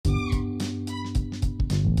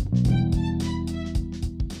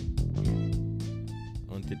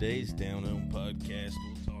today's Down Home podcast,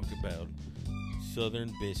 we'll talk about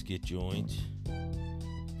southern biscuit joints.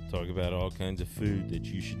 Talk about all kinds of food that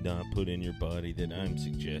you should not put in your body that I'm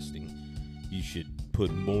suggesting you should put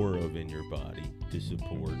more of in your body to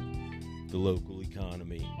support the local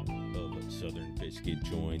economy of southern biscuit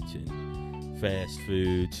joints and fast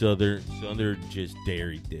food, southern just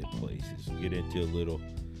dairy dip places. We'll get into a little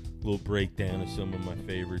breakdown of some of my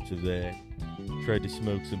favorites of that. Tried to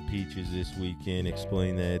smoke some peaches this weekend,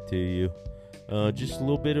 explain that to you. Just a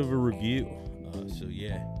little bit of a review. So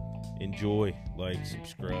yeah, enjoy, like,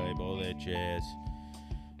 subscribe, all that jazz.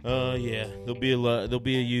 Yeah, there'll be a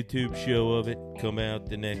YouTube show of it come out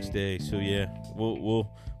the next day. So yeah,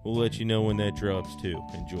 we'll let you know when that drops too.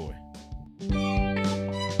 Enjoy.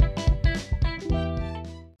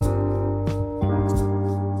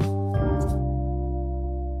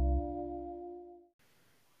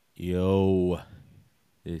 Yo,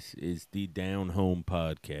 this is the Down Home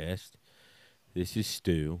podcast. This is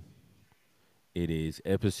Stu. It is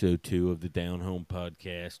episode 2 of the Down Home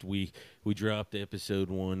podcast. We dropped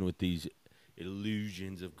episode 1 with these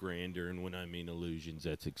illusions of grandeur, and when I mean illusions,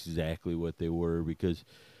 that's exactly what they were, because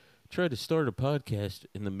I tried to start a podcast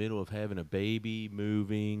in the middle of having a baby,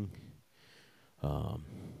 moving,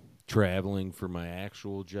 traveling for my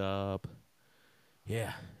actual job.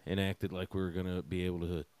 Yeah, and acted like we were going to be able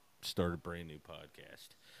to start a brand new podcast.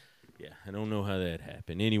 Yeah, I don't know how that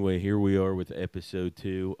happened. Anyway, here we are with episode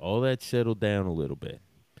 2. All that settled down a little bit.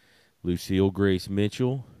 Lucille Grace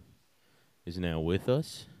Mitchell is now with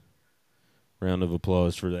us. Round of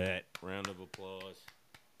applause for that. Round of applause.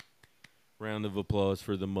 Round of applause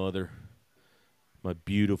for the mother. My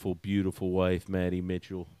beautiful, beautiful wife, Maddie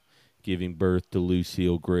Mitchell, giving birth to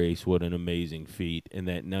Lucille Grace. What an amazing feat. And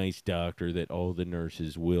that nice doctor that all the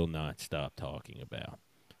nurses will not stop talking about.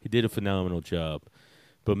 He did a phenomenal job.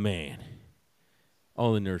 But, man,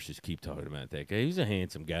 all the nurses keep talking about that guy. He's a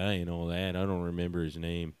handsome guy and all that. I don't remember his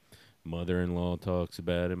name. Mother-in-law talks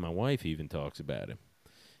about him. My wife even talks about him.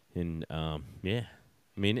 And, yeah,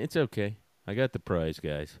 I mean, it's okay. I got the prize,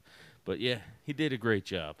 guys. But, yeah, he did a great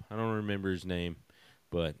job. I don't remember his name,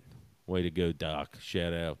 but way to go, Doc.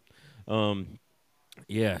 Shout out.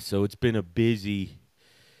 Yeah, so it's been a busy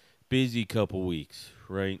couple weeks,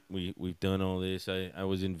 right? We've done all this. I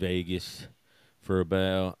was in Vegas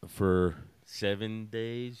for 7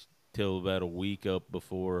 days till about a week up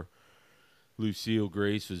before Lucille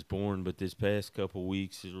Grace was born. But this past couple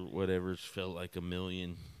weeks or whatever, it's felt like a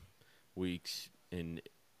million weeks, and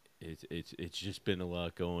it's just been a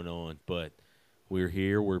lot going on. But we're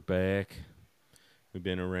here, we're back. We've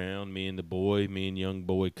been around. Me and young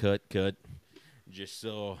boy Cut just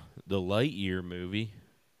saw the Lightyear movie,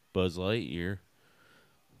 Buzz Lightyear.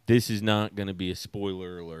 This is not going to be a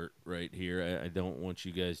spoiler alert right here. I don't want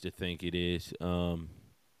you guys to think it is.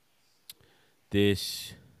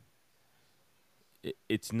 It's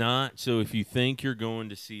not. So if you think you're going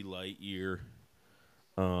to see Lightyear,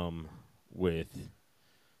 with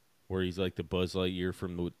where he's like the Buzz Lightyear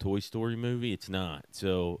from the Toy Story movie, it's not.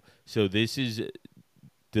 So this is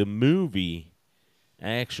the movie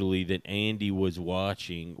actually that Andy was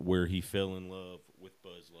watching where he fell in love with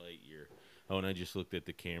Buzz Lightyear. Oh, and I just looked at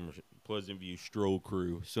the camera. Pleasant View Stroll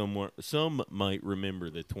Crew. Some might remember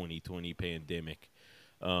the 2020 pandemic.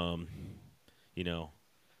 The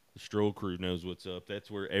Stroll Crew knows what's up.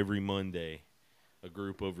 That's where every Monday a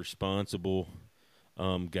group of responsible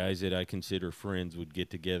guys that I consider friends would get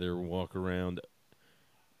together and walk around,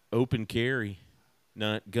 open carry,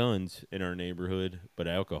 not guns in our neighborhood, but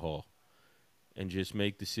alcohol, and just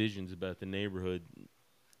make decisions about the neighborhood.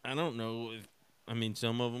 I don't know if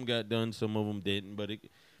some of them got done, some of them didn't, but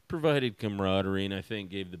it provided camaraderie and I think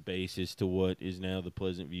gave the basis to what is now the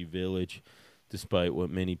Pleasant View Village, despite what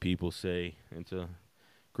many people say. It's a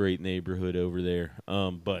great neighborhood over there.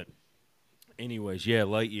 But anyways, yeah,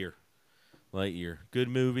 Lightyear. Good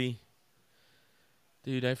movie.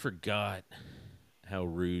 Dude, I forgot how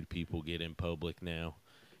rude people get in public now.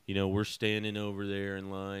 We're standing over there in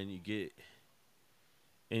line. You get...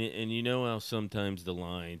 And you know how sometimes the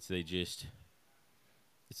lines, it's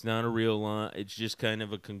not a real line. It's just kind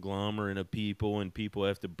of a conglomerate of people, and people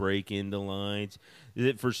have to break into lines.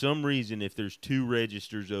 For some reason, if there's 2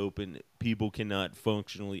 registers open, people cannot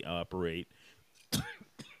functionally operate.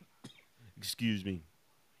 Excuse me.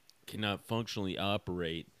 Cannot functionally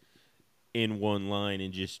operate in one line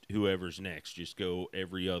and just whoever's next. Just go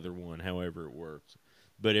every other one, however it works.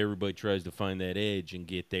 But everybody tries to find that edge and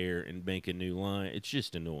get there and make a new line. It's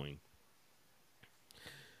just annoying.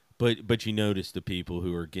 But you notice the people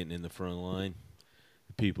who are getting in the front line,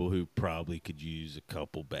 People who probably could use a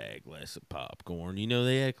couple bag less of popcorn.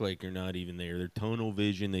 They act like they're not even there. Their tunnel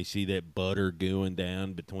vision, they see that butter going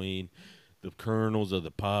down between the kernels of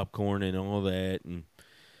the popcorn and all that, and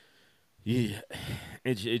yeah,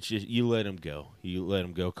 it's just you let them go. You let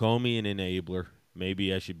them go. Call me an enabler.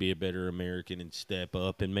 Maybe I should be a better American and step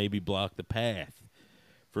up and maybe block the path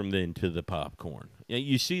from then to the popcorn.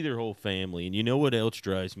 You see their whole family, and you know what else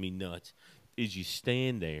drives me nuts is you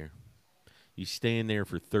stand there. You stand there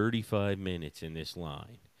for 35 minutes in this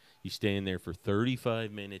line. You stand there for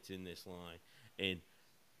 35 minutes in this line, and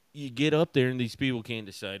you get up there, and these people can't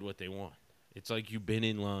decide what they want. It's like you've been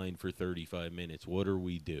in line for 35 minutes. What are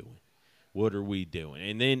we doing? What are we doing?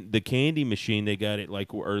 And then the candy machine, they got it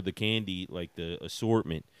like, or the candy, like the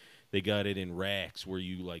assortment, they got it in racks where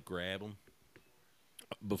you like grab them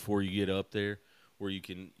before you get up there, where you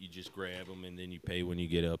just grab them and then you pay when you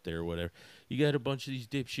get up there or whatever. You got a bunch of these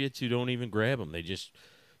dipshits who don't even grab them. They just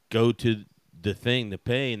go to the thing to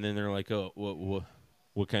pay, and then they're like, "Oh,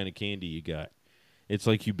 what kind of candy you got?" It's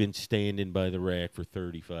like you've been standing by the rack for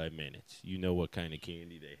 35 minutes. You know what kind of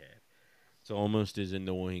candy they have. It's almost as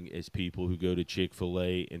annoying as people who go to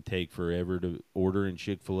Chick-fil-A and take forever to order in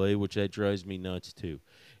Chick-fil-A, which that drives me nuts too.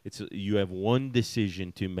 You have one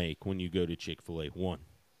decision to make when you go to Chick-fil-A. One.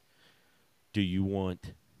 Do you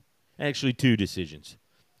want actually two decisions.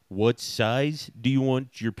 What size do you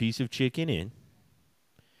want your piece of chicken in?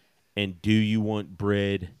 And do you want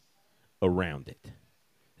bread around it?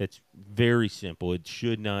 That's very simple. It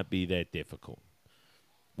should not be that difficult.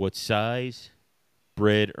 What size,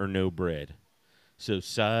 bread or no bread? So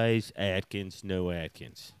size, Atkins, no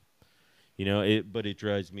Atkins. But it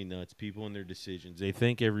drives me nuts. People and their decisions, they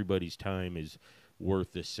think everybody's time is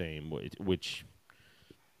worth the same, which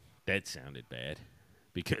that sounded bad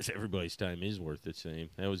because everybody's time is worth the same.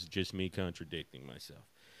 That was just me contradicting myself.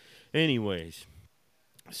 Anyways,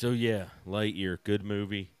 so yeah, Lightyear, good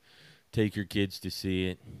movie. Take your kids to see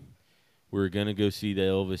it. We're gonna go see the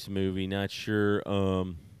Elvis movie. Not sure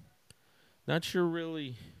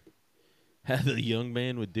really how the young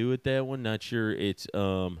man would do with that one. Not sure it,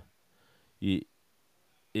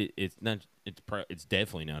 it's not it's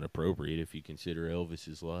definitely not appropriate if you consider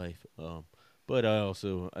Elvis's life. But I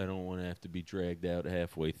don't want to have to be dragged out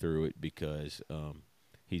halfway through it because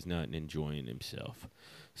he's not enjoying himself.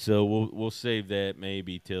 So we'll save that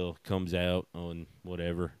maybe till it comes out on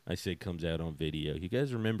whatever. I say comes out on video. You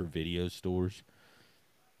guys remember video stores?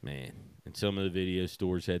 Man, and some of the video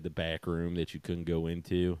stores had the back room that you couldn't go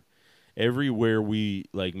into. Everywhere we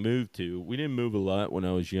like moved to, we didn't move a lot when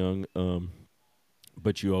I was young.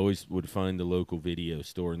 But you always would find the local video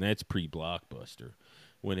store, and that's pre-Blockbuster,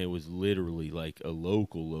 when it was literally like a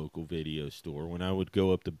local video store. When I would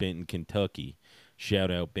go up to Benton, Kentucky, shout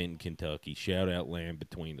out Benton, Kentucky, shout out Land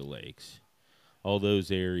Between the Lakes, all those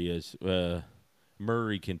areas,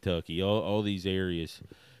 Murray, Kentucky, all these areas.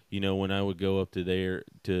 When I would go up to there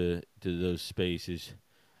to those spaces,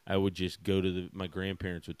 I would just go to my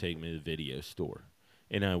grandparents would take me to the video store,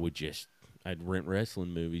 and I'd rent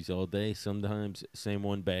wrestling movies all day. Sometimes same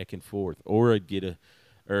one back and forth, or I'd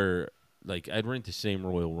rent the same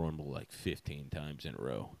Royal Rumble like 15 times in a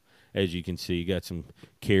row. As you can see, you got some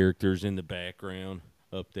characters in the background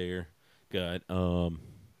up there. Got I'm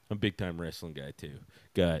a big time wrestling guy too.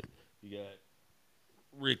 You got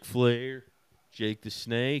Ric Flair, Jake the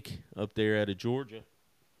Snake up there out of Georgia,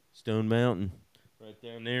 Stone Mountain. Right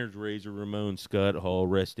down there is Razor Ramon, Scott Hall,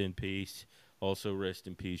 rest in peace. Also, rest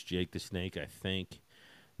in peace, Jake the Snake, I think.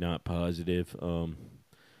 Not positive.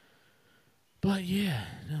 But, yeah,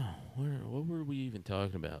 no. What were we even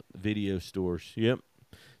talking about? Video stores. Yep.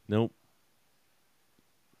 Nope.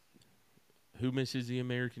 Who misses the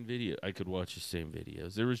American video? I could watch the same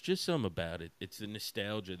videos. There was just something about it. It's the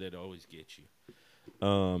nostalgia that always gets you.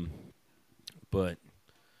 But,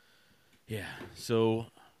 yeah. So,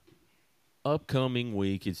 upcoming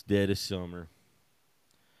week, it's dead of summer.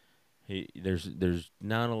 There's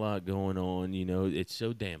not a lot going on, It's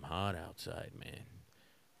so damn hot outside, man.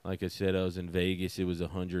 Like I said, I was in Vegas. It was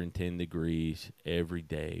 110 degrees every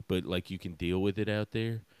day, but like you can deal with it out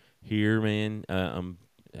there. Here, man, I'm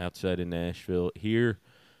outside of Nashville. Here,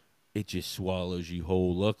 it just swallows you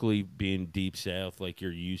whole. Luckily, being deep south, like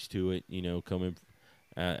you're used to it, coming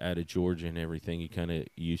out of Georgia and everything, you kind of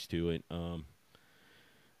used to it.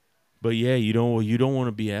 But yeah, you don't want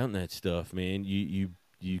to be out in that stuff, man.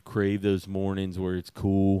 You crave those mornings where it's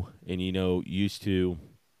cool and used to,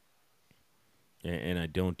 and I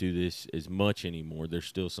don't do this as much anymore. There's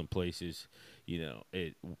still some places,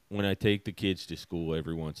 when I take the kids to school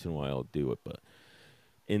every once in a while I'll do it, but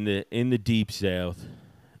in the deep south,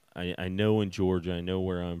 I know in Georgia, I know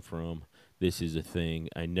where I'm from, this is a thing.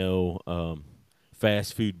 I know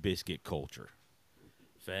fast food biscuit culture.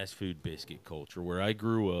 Fast food biscuit culture. Where I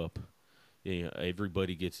grew up,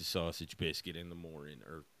 everybody gets a sausage biscuit in the morning.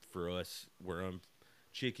 Or for us, where I'm,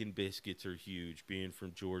 chicken biscuits are huge. Being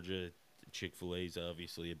from Georgia, Chick-fil-A is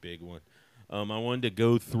obviously a big one. I wanted to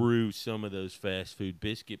go through some of those fast food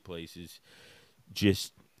biscuit places,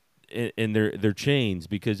 just and their chains,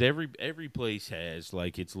 because every place has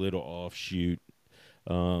like its little offshoot.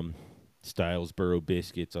 Um, Stylesboro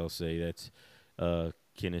biscuits, I'll say that's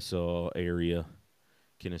Kennesaw area,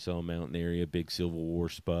 Kennesaw Mountain area, big Civil War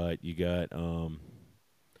spot. You got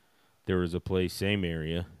there was a place, same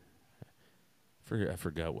area. I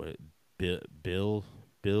forgot what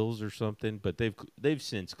Bills or something, but they've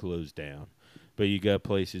since closed down. But you got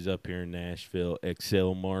places up here in Nashville,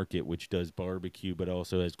 Excel Market, which does barbecue, but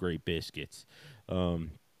also has great biscuits.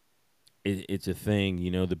 Um, it's a thing,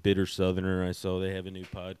 the Bitter Southerner. I saw they have a new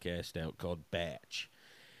podcast out called Batch,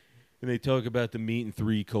 and they talk about the meat and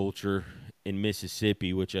three culture in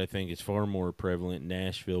Mississippi, which I think is far more prevalent in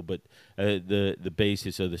Nashville. But the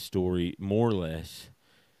basis of the story, more or less,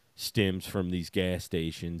 stems from these gas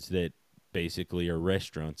stations that basically are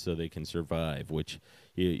restaurants so they can survive, which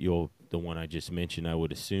you'll the one I just mentioned I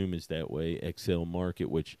would assume is that way, XL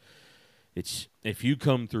Market, which it's if you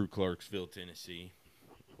come through Clarksville, Tennessee,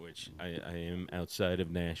 which I am outside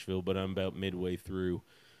of Nashville, but I'm about midway through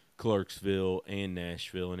Clarksville and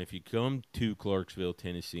Nashville, and if you come to Clarksville,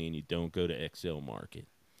 Tennessee, and you don't go to XL Market,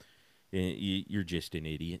 you're just an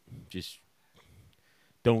idiot. Just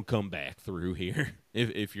don't come back through here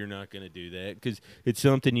if you're not going to do that, because it's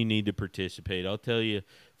something you need to participate. I'll tell you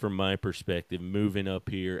from my perspective, moving up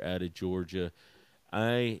here out of Georgia,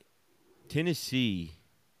 Tennessee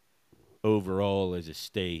overall as a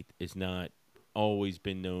state is not always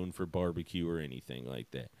been known for barbecue or anything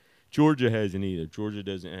like that. Georgia hasn't either. Georgia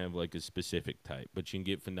doesn't have like a specific type, but you can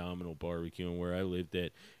get phenomenal barbecue. And where I lived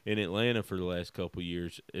at in Atlanta for the last couple of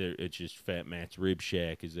years, it's just Fat Matt's Rib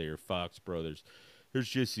Shack is there, Fox Brothers. There's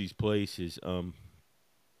just these places,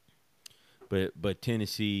 but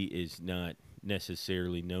Tennessee is not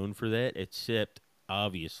necessarily known for that, except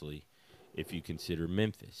obviously if you consider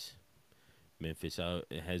Memphis. Memphis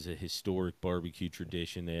has a historic barbecue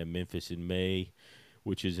tradition. They have Memphis in May,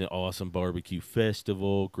 which is an awesome barbecue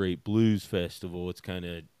festival, great blues festival. It's kind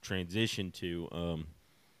of transitioned to,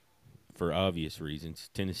 for obvious reasons.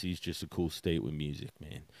 Tennessee's just a cool state with music,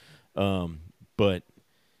 man. But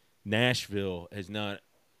Nashville has not,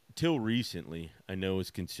 till recently, I know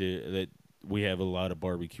is considered that we have a lot of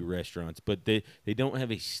barbecue restaurants, but they don't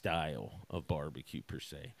have a style of barbecue per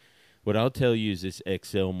se. What I'll tell you is this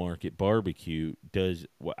XL Market barbecue does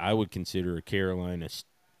what I would consider a Carolina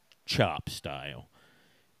chop style,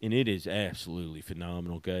 and it is absolutely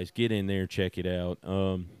phenomenal, guys. Get in there, check it out.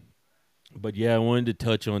 But yeah, I wanted to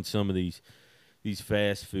touch on some of these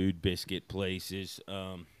fast food biscuit places.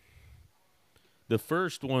 The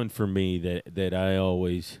first one for me that I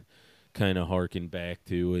always kind of harken back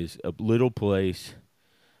to is a little place.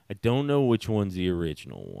 I don't know which one's the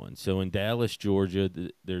original one. So in Dallas, Georgia,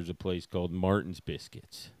 there's a place called Martin's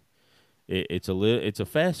Biscuits. It's a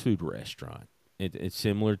fast food restaurant. It's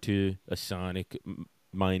similar to a Sonic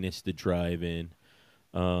minus the drive-in.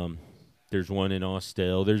 There's one in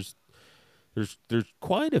Austell. There's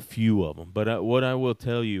quite a few of them. But what I will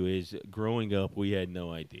tell you is, growing up, we had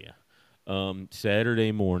no idea.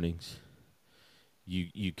 Saturday mornings,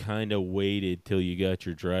 you kind of waited till you got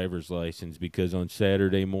your driver's license, because on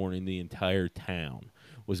Saturday morning the entire town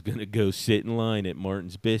was going to go sit in line at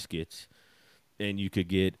Martin's Biscuits, and you could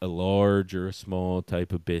get a large or a small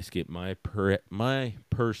type of biscuit. My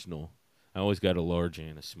personal, I always got a large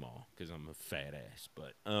and a small because I'm a fat ass,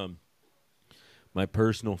 but my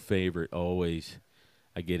personal favorite always,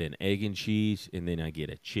 I get an egg and cheese, and then I get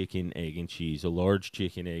a chicken, egg, and cheese, a large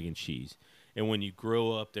chicken, egg, and cheese. And when you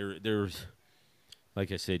grow up, there's,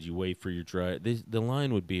 like I said, you wait for your drive. The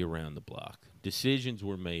line would be around the block. Decisions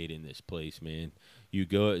were made in this place, man. You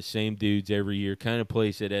go, same dudes every year, kind of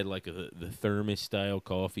place that had like the thermos-style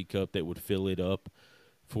coffee cup that would fill it up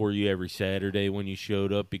for you every Saturday when you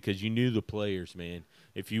showed up, because you knew the players, man.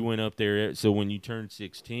 If you went up there, so when you turned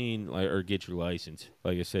 16 or get your license,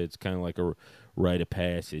 like I said, it's kind of like a rite of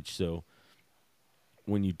passage. So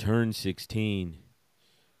when you turn 16,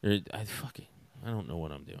 I don't know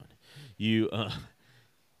what I'm doing. You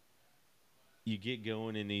you get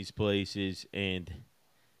going in these places, and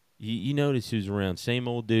you notice who's around. Same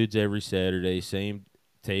old dudes every Saturday, same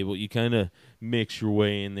table. You kind of mix your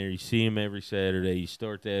way in there. You see them every Saturday. You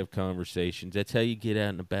start to have conversations. That's how you get out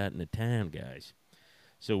and about in the town, guys.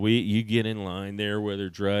 So you get in line there, whether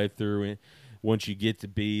drive-through. once you get to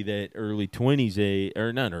be that early 20s,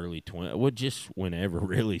 or not early 20, well, just whenever,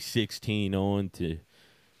 really, 16 on to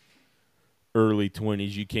early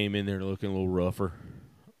 20s, you came in there looking a little rougher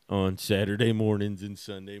on Saturday mornings and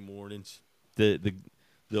Sunday mornings. The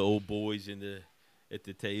old boys at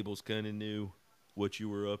the tables kind of knew what you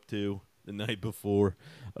were up to the night before.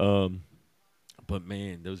 Um, but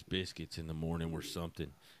man, those biscuits in the morning were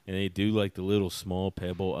something, and they do like the little small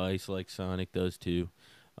pebble ice like Sonic does too.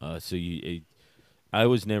 I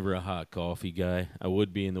was never a hot coffee guy. I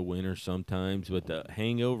would be in the winter sometimes, but the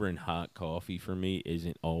hangover and hot coffee for me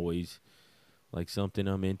isn't always like something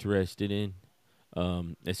I'm interested in,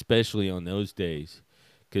 especially on those days.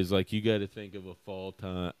 Because, like, you got to think of a fall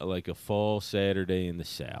time, like a fall Saturday in the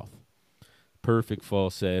South. Perfect fall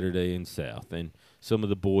Saturday in South. And some of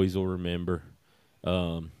the boys will remember.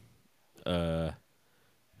 Um, uh,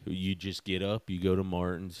 you just get up, you go to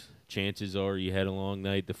Martin's. Chances are you had a long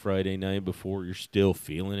night the Friday night before. You're still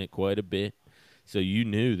feeling it quite a bit. So you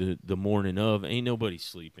knew the morning of, ain't nobody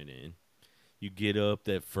sleeping in. You get up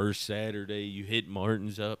that first Saturday, you hit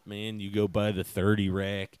Martin's up, man. You go by the 30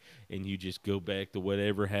 rack, and you just go back to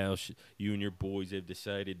whatever house you and your boys have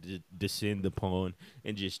decided to descend upon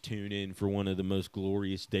and just tune in for one of the most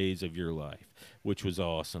glorious days of your life, which was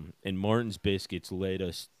awesome. And Martin's Biscuits led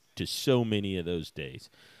us to so many of those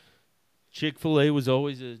days. Chick-fil-A was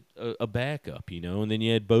always a backup, and then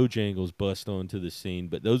you had Bojangles bust onto the scene.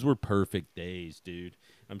 But those were perfect days, dude.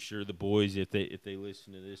 I'm sure the boys, if they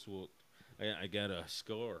listen to this, will. I got a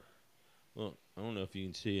scar. Well, I don't know if you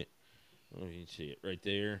can see it. I don't know if you can see it right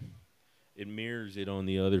there. It mirrors it on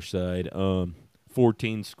the other side.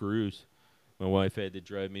 14 screws. My wife had to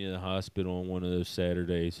drive me to the hospital on one of those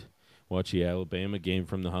Saturdays. Watch the Alabama game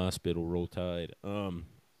from the hospital. Roll Tide.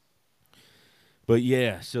 But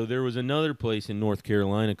yeah, so there was another place in North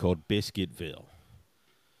Carolina called Biscuitville.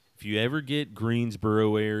 If you ever get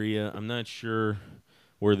Greensboro area, I'm not sure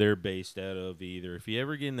where they're based out of either. If you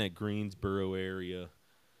ever get in that Greensboro area,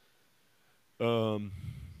 it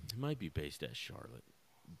might be based at Charlotte.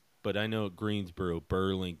 But I know Greensboro,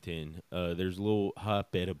 Burlington, there's a little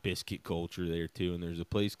hotbed of biscuit culture there too, and there's a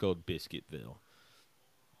place called Biscuitville.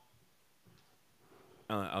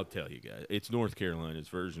 I'll tell you guys, it's North Carolina's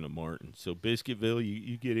version of Martin. So Biscuitville,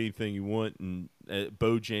 you get anything you want, and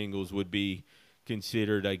Bojangles would be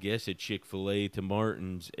considered, I guess, a Chick-fil-A to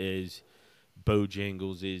Martin's as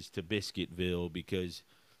Bojangles is to Biscuitville, because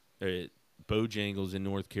Bojangles in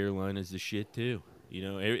North Carolina is the shit too.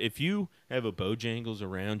 If you have a Bojangles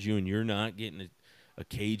around you and you're not getting a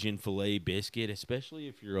Cajun filet biscuit, especially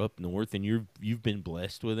if you're up north and you've been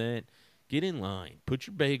blessed with that, get in line. Put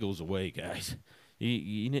your bagels away, guys.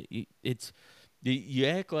 You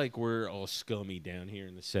act like we're all scummy down here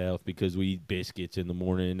in the South because we eat biscuits in the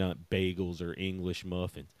morning and not bagels or English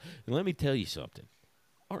muffins. And let me tell you something.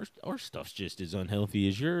 Our stuff's just as unhealthy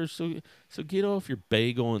as yours. So get off your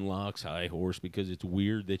bagel and lox high horse, because it's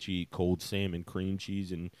weird that you eat cold salmon, cream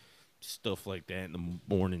cheese, and stuff like that in the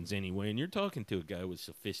mornings anyway. And you're talking to a guy with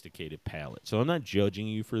sophisticated palate, so I'm not judging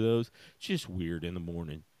you for those. It's just weird in the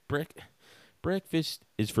morning. Breakfast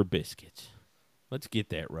is for biscuits. Let's get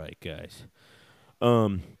that right, guys.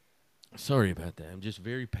 Um, Sorry about that. I'm just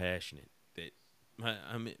very passionate that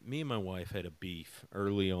me and my wife had a beef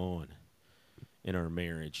early on in our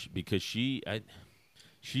marriage, because she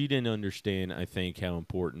didn't understand, I think, how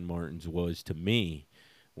important Martin's was to me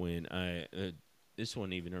when this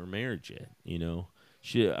wasn't even our marriage yet.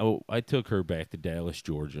 I took her back to Dallas,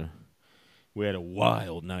 Georgia. We had a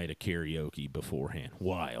wild night of karaoke beforehand.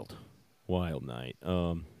 Wild night.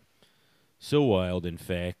 So wild, in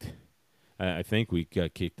fact, I think we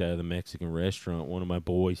got kicked out of the Mexican restaurant. One of my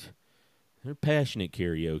boys, they're a passionate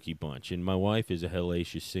karaoke bunch, and my wife is a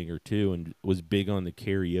hellacious singer too, and was big on the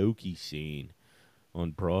karaoke scene on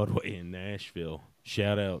Broadway in Nashville.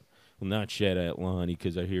 Not shout out Lonnie,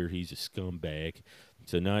 because I hear he's a scumbag,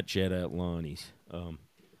 so not shout out Lonnie's.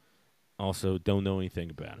 Also, don't know anything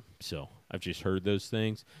about him, so I've just heard those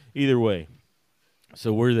things. Either way,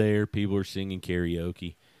 so we're there, people are singing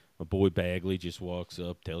karaoke. My boy Bagley just walks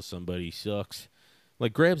up, tells somebody he sucks.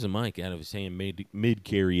 Like, grabs a mic out of his hand mid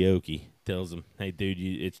karaoke, tells him, "Hey, dude,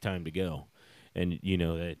 it's time to go." And you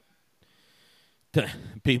know that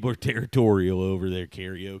people are territorial over their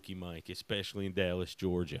karaoke mic, especially in Dallas,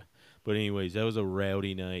 Georgia. But anyways, that was a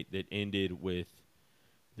rowdy night that ended with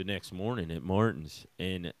the next morning at Martin's,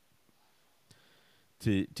 and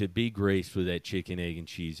to be graced with that chicken, egg, and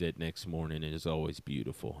cheese that next morning is always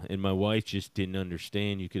beautiful. And my wife just didn't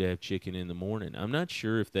understand you could have chicken in the morning. I'm not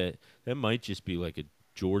sure if that might just be like a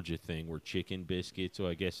Georgia thing, where chicken biscuits, so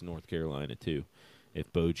I guess North Carolina too,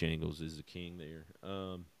 if Bojangles is the king there.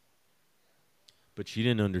 But she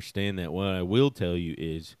didn't understand that. What I will tell you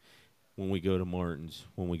is when we go to Martin's,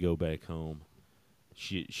 when we go back home,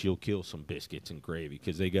 she'll kill some biscuits and gravy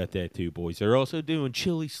because they got that too, boys. They're also doing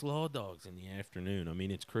chili slaw dogs in the afternoon. I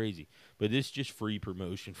mean, it's crazy. But this is just free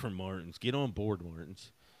promotion from Martin's. Get on board,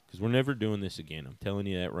 Martin's, because we're never doing this again. I'm telling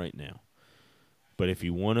you that right now. But if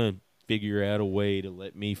you want to figure out a way to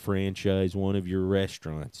let me franchise one of your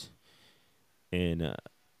restaurants, and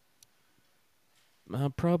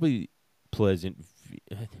probably Pleasant,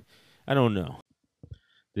 I don't know.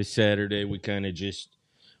 This Saturday we kind of just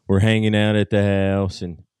were hanging out at the house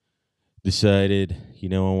and decided, I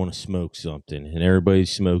want to smoke something. And everybody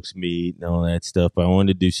smokes meat and all that stuff. But I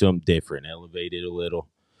wanted to do something different, elevate it a little.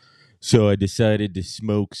 So I decided to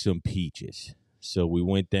smoke some peaches. So we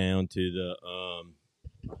went down to the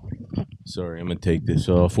sorry, I'm gonna take this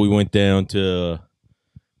off. We went down to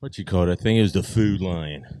what you call it? I think it was the Food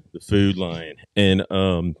Lion. The Food Lion. And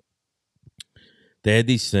they had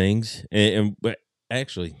these things but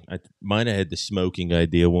actually, I might have had the smoking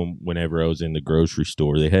idea whenever I was in the grocery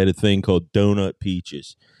store. They had a thing called donut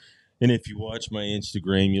peaches, and if you watch my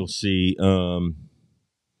Instagram,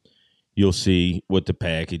 you'll see what the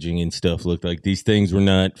packaging and stuff looked like. These things were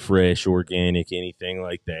not fresh, organic, anything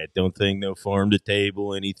like that. Don't think no farm to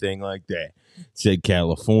table, anything like that. It said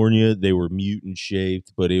California. They were mutant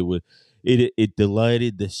shaped, but it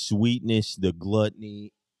delighted the sweetness, the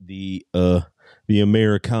gluttony, the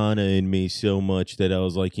Americana in me so much that I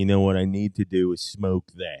was like, you know what I need to do is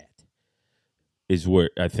smoke that. Is where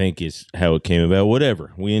I think is how it came about.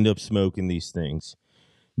 Whatever. We end up smoking these things.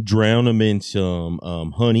 Drown them in some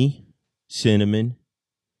honey, cinnamon,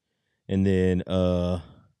 and then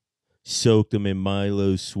soak them in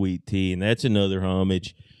Milo's sweet tea. And that's another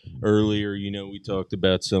homage. Earlier, we talked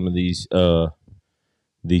about some of these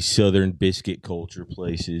southern biscuit culture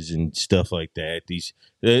places and stuff like that.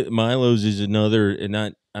 Milo's is another, and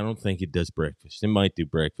I don't think it does breakfast. It might do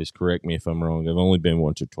breakfast. Correct me if I'm wrong. I've only been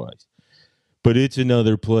once or twice, but it's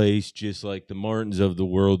another place just like the Martins of the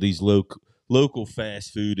world. These local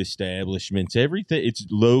fast food establishments, everything. It's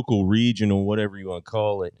local, regional, whatever you want to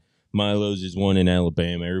call it. Milo's is one in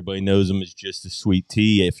Alabama. Everybody knows them as just a sweet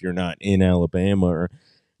tea if you're not in Alabama or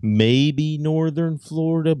maybe northern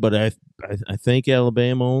Florida, but I think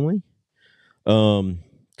Alabama only.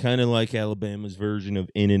 Kind of like Alabama's version of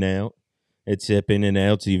In and Out, except In and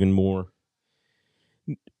Out's even more.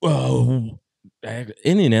 Oh,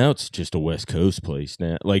 In and Out's just a West Coast place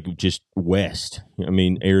now, like just West. I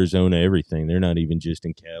mean, Arizona, everything. They're not even just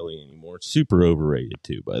in Cali anymore. It's super overrated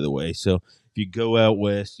too, by the way. So if you go out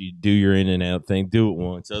west, you do your In and Out thing. Do it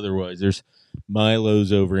once. Otherwise, there's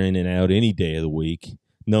Milo's over In and Out any day of the week.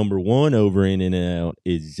 Number one over In and Out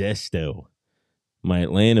is Zesto. My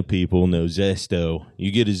Atlanta people know Zesto.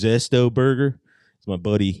 You get a Zesto burger. It's my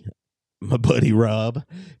buddy Rob.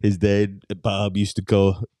 His dad Bob used to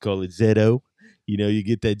call it Zetto. You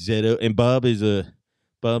get that Zetto, and Bob's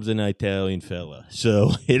an Italian fella,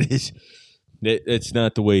 so it is. It's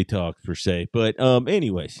not the way he talks per se, but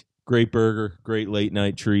anyways, great burger, great late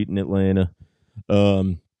night treat in Atlanta.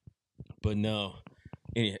 But no,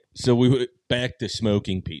 so we went back to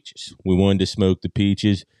smoking peaches. We wanted to smoke the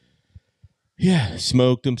peaches. Yeah,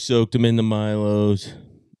 smoked them, soaked them in the Milos.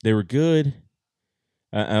 They were good.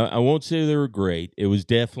 I won't say they were great. It was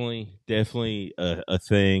definitely a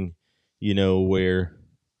thing, where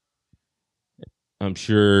I'm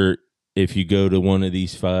sure if you go to one of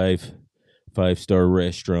these five-star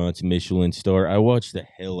restaurants, Michelin star, I watch the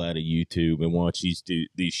hell out of YouTube and watch these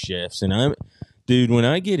chefs, and dude, when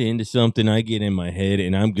I get into something, I get in my head,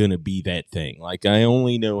 and I'm gonna be that thing. Like I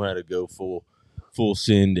only know how to go full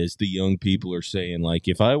send, as the young people are saying. Like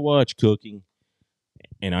if I watch cooking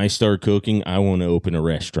and I start cooking, I want to open a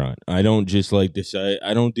restaurant. I don't just like decide.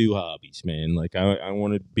 I don't do hobbies, man. Like I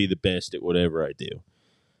want to be the best at whatever I do.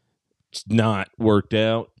 It's not worked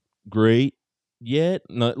out great yet.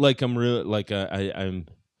 Not like I'm really like I'm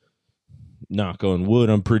knock on wood.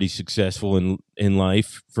 I'm pretty successful in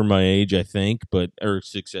life for my age, I think, but or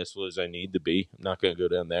successful as I need to be. I'm not going to go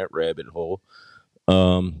down that rabbit hole.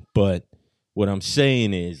 But what I'm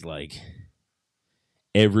saying is like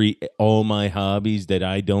all my hobbies that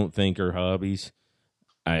I don't think are hobbies,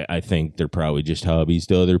 I think they're probably just hobbies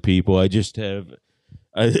to other people.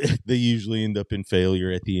 They usually end up in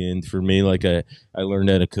failure at the end for me. Like I learned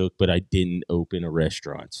how to cook, but I didn't open a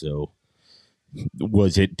restaurant. So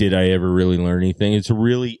did I ever really learn anything? It's a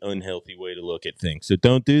really unhealthy way to look at things. So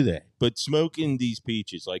don't do that. But smoking these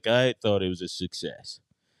peaches, like I thought it was a success.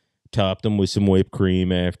 Topped them with some whipped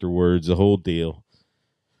cream afterwards, the whole deal.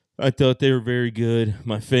 I thought they were very good.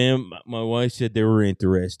 My wife said they were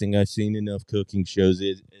interesting. I've seen enough cooking shows,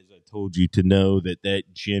 as I told you to know that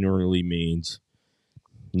that generally means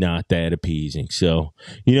not that appeasing. So,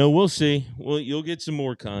 we'll see. Well, you'll get some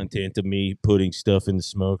more content of me putting stuff in the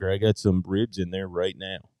smoker. I got some ribs in there right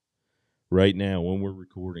now. Right now, when we're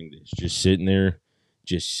recording this, just sitting there,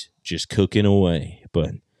 just cooking away.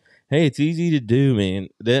 But hey, it's easy to do, man.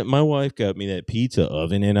 That my wife got me that pizza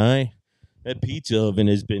oven, and that pizza oven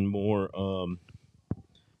has been more.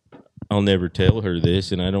 I'll never tell her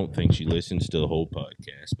this, and I don't think she listens to the whole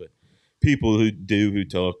podcast, but people who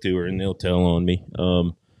talk to her, and they'll tell on me.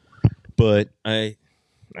 But I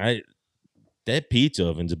that pizza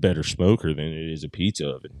oven's a better smoker than it is a pizza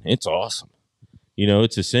oven. It's awesome.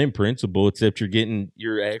 It's the same principle, except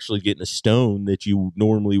you're actually getting a stone that you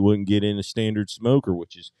normally wouldn't get in a standard smoker,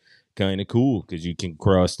 which is kind of cool because you can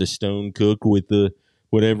cross the stone cook with the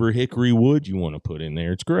whatever hickory wood you want to put in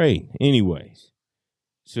there. It's great. Anyways,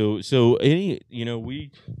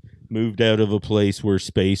 we moved out of a place where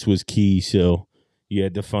space was key, so you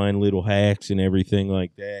had to find little hacks and everything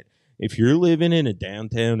like that. If you're living in a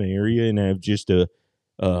downtown area and have just a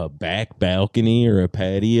back balcony or a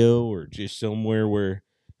patio or just somewhere where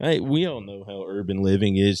we all know how urban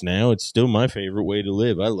living is now. It's still my favorite way to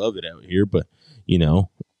live. I love it out here, but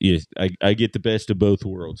I get the best of both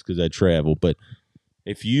worlds because I travel. But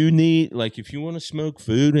if you want to smoke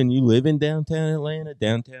food and you live in downtown Atlanta,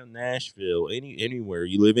 downtown Nashville, anywhere,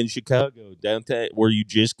 you live in Chicago, downtown where you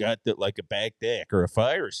just got a back deck or a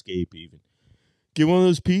fire escape even. Get one of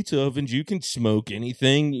those pizza ovens. You can smoke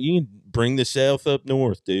anything. You can bring the South up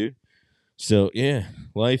north, dude. So, yeah,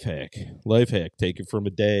 life hack. Take it from a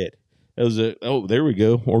dad. There we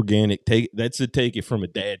go. Organic. That's the take it from a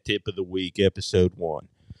dad tip of the week, episode 1.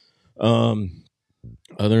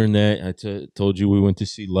 Other than that, I told you we went to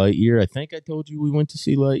see Lightyear. I think I told you we went to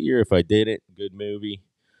see Lightyear. If I didn't, good movie.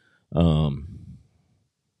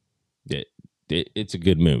 It's a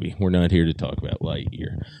good movie. We're not here to talk about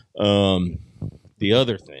Lightyear. The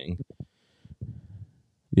other thing,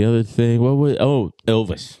 what was,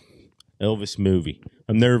 Elvis movie.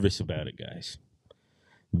 I'm nervous about it, guys.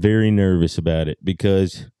 Very nervous about it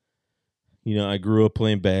because, I grew up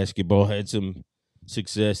playing basketball, had some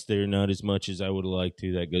success there, not as much as I would like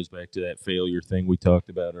to. That goes back to that failure thing we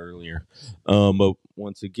talked about earlier. But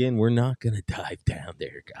once again, we're not going to dive down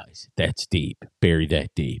there, guys. That's deep. Bury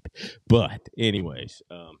that deep. But anyways,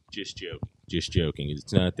 just joking.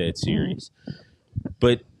 It's not that serious.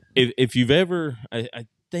 But if you've ever, I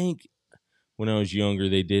think when I was younger,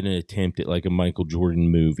 they did an attempt at a Michael Jordan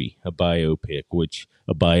movie, a biopic,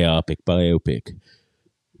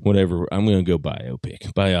 whatever. I'm going to go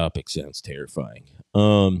biopic. Biopic sounds terrifying.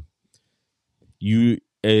 You,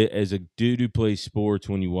 as a dude who plays sports,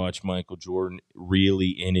 when you watch Michael Jordan really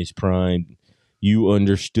in his prime, you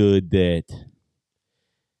understood that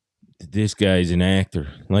this guy's an actor.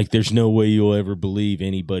 There's no way you'll ever believe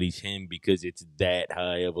anybody's him because it's that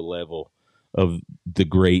high of a level of the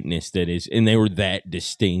greatness that is, and they were that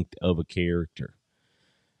distinct of a character.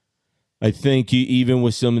 I think even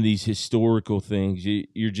with some of these historical things,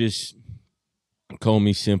 you're just call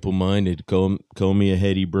me simple-minded, call me a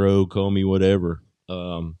heady bro, call me whatever.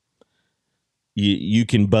 You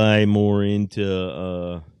can buy more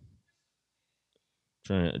into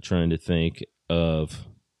trying to think of.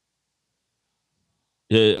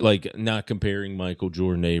 Not comparing Michael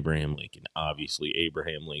Jordan to Abraham Lincoln. Obviously,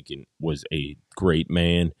 Abraham Lincoln was a great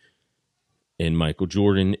man, and Michael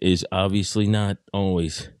Jordan is obviously not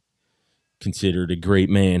always considered a great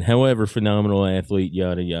man. However, phenomenal athlete,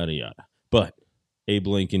 yada, yada, yada. But Abe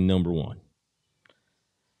Lincoln, number one.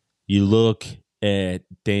 You look at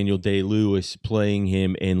Daniel Day-Lewis playing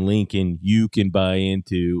him and Lincoln, you can buy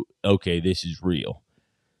into, okay, this is real.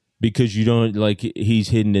 Because you don't, he's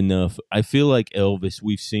hidden enough. I feel like Elvis,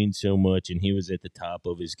 we've seen so much, and he was at the top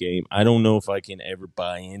of his game. I don't know if I can ever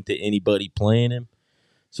buy into anybody playing him,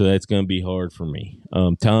 so that's going to be hard for me.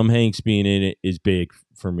 Tom Hanks being in it is big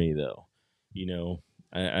for me, though.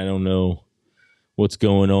 I don't know what's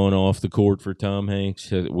going on off the court for Tom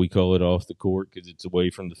Hanks. We call it off the court because it's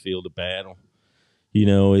away from the field of battle.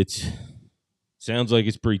 It's sounds like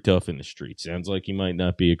it's pretty tough in the street. Sounds like he might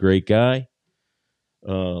not be a great guy.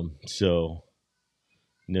 So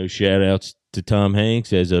no shout outs to Tom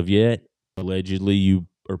Hanks as of yet. Allegedly, you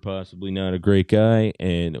are possibly not a great guy,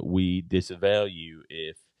 and we disavow you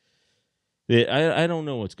if I don't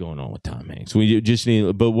know what's going on with Tom Hanks. We just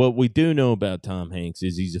need, but what we do know about Tom Hanks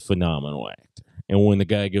is he's a phenomenal actor, and when the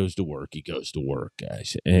guy goes to work, he goes to work,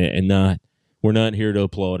 guys, and we're not here to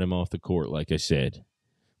applaud him off the court, like I said.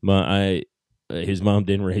 His mom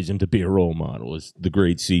didn't raise him to be a role model, as the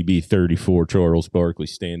great CB34 Charles Barkley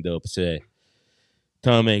stand up said.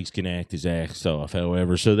 Tom Hanks can act his ass off,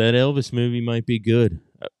 however, so that Elvis movie might be good.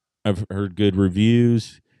 I've heard good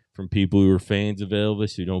reviews from people who are fans of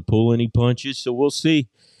Elvis who don't pull any punches, so we'll see.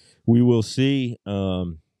 We will see.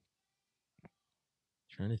 Trying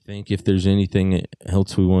to think if there's anything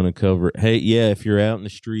else we want to cover. Hey, yeah, if you're out in the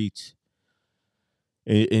streets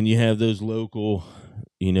and you have those local,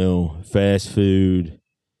 fast food,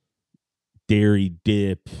 dairy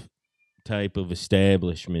dip type of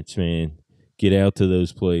establishments, man, get out to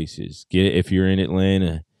those places. Get if you're in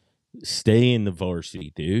Atlanta, stay in the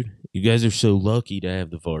varsity, dude. You guys are so lucky to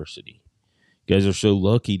have the varsity. You guys are so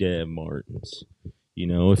lucky to have Martins.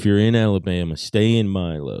 If you're in Alabama, stay in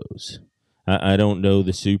Milo's. I don't know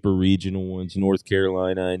the super regional ones. North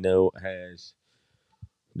Carolina, I know, has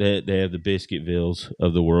they have the Biscuitvilles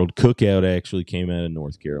of the world. Cookout actually came out of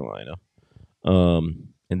North Carolina.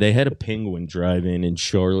 And they had a Penguin drive-in in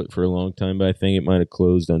Charlotte for a long time, but I think it might have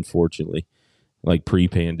closed, unfortunately, like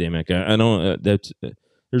pre-pandemic. I don't.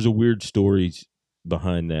 There's a weird stories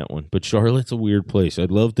behind that one, but Charlotte's a weird place.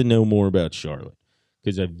 I'd love to know more about Charlotte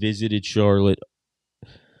because I visited Charlotte.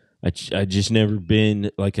 I just never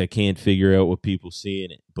been. Like I can't figure out what people see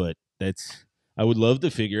in it, but I would love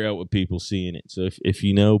to figure out what people see in it. So if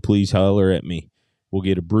you know, please holler at me. We'll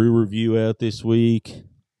get a brew review out this week.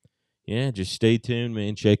 Yeah, just stay tuned,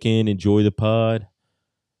 man. Check in, enjoy the pod,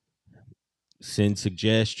 send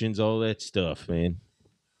suggestions, all that stuff, man.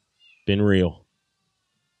 Been real.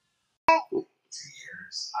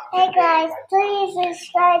 Hey guys, please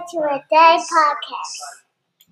subscribe to a Day Podcast.